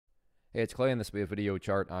Hey, it's Clay, and this will be a video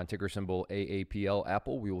chart on ticker symbol AAPL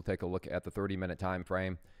Apple. We will take a look at the 30-minute time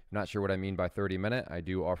frame. If you're not sure what I mean by 30-minute, I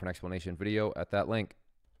do offer an explanation video at that link.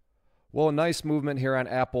 Well, a nice movement here on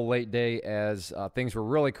Apple late day as things were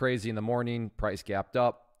really crazy in the morning. Price gapped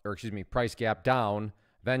down,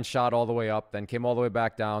 then shot all the way up, then came all the way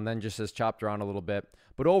back down, then just has chopped around a little bit.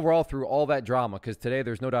 But overall, through all that drama, because today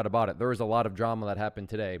there's no doubt about it, there was a lot of drama that happened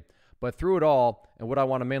today. But through it all, and what I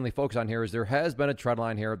want to mainly focus on here is there has been a trend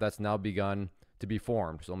line here that's now begun to be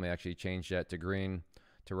formed. So let me actually change that to green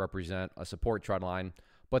to represent a support trend line.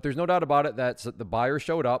 But there's no doubt about it that the buyers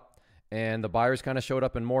showed up, and the buyers kind of showed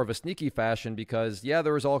up in more of a sneaky fashion because, yeah,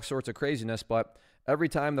 there was all sorts of craziness, but every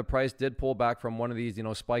time the price did pull back from one of these,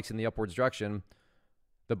 spikes in the upwards direction,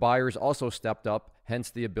 the buyers also stepped up, hence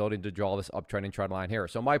the ability to draw this uptrending trend line here.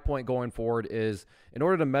 So my point going forward is, in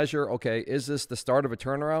order to measure, okay, is this the start of a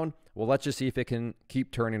turnaround? Well, let's just see if it can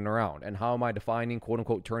keep turning around. And how am I defining, quote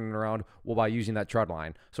unquote, turning around? Well, by using that trend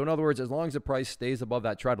line. So in other words, as long as the price stays above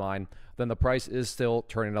that trend line, then the price is still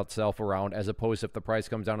turning itself around, as opposed to if the price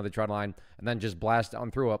comes down to the trend line and then just blasts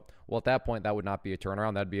down through it. Well, at that point, that would not be a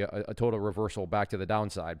turnaround. That'd be a total reversal back to the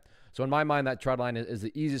downside. So in my mind, that trend line is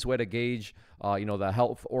the easiest way to gauge, the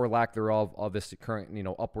health or lack thereof of this current,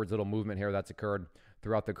 upwards little movement here that's occurred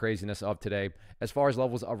throughout the craziness of today. As far as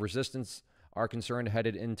levels of resistance are concerned,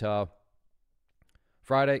 headed into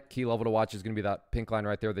Friday, key level to watch is going to be that pink line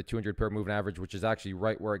right there, the 200-pair moving average, which is actually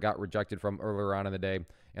right where it got rejected from earlier on in the day,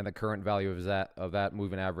 and the current value of that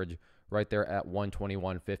moving average right there at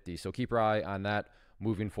 121.50. So keep your eye on that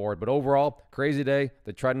moving forward. But overall, crazy day.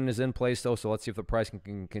 The trend is in place though, so let's see if the price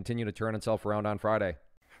can continue to turn itself around on Friday.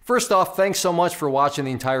 First off, thanks so much for watching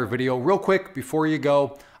the entire video. Real quick, before you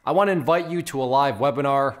go, I want to invite you to a live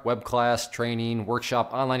webinar, web class, training,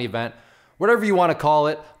 workshop, online event, whatever you want to call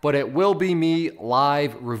it, but it will be me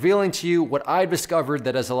live revealing to you what I've discovered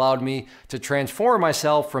that has allowed me to transform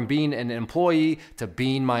myself from being an employee to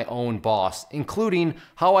being my own boss, including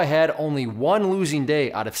how I had only one losing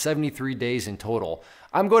day out of 73 days in total.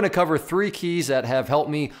 I'm going to cover 3 keys that have helped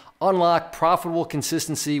me unlock profitable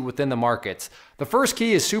consistency within the markets. The first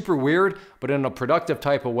key is super weird, but in a productive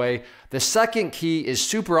type of way. The second key is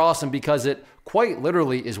super awesome because it quite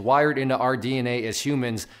literally is wired into our DNA as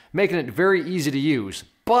humans, making it very easy to use.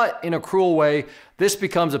 But in a cruel way, this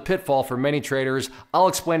becomes a pitfall for many traders. I'll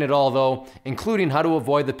explain it all though, including how to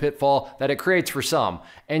avoid the pitfall that it creates for some.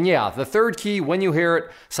 And yeah, the third key, when you hear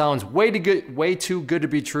it, sounds way too good to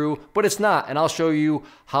be true, but it's not, and I'll show you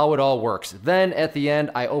how it all works. Then at the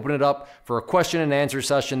end, I open it up for a question and answer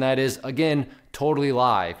session that is, again, totally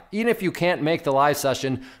live. Even if you can't make the live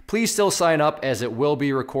session, please still sign up as it will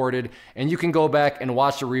be recorded, and you can go back and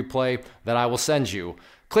watch the replay that I will send you.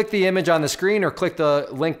 Click the image on the screen or click the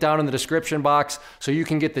link down in the description box so you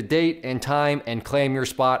can get the date and time and claim your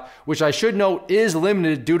spot, which I should note is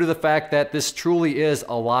limited due to the fact that this truly is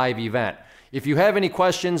a live event. If you have any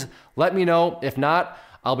questions, let me know. If not,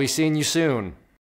 I'll be seeing you soon.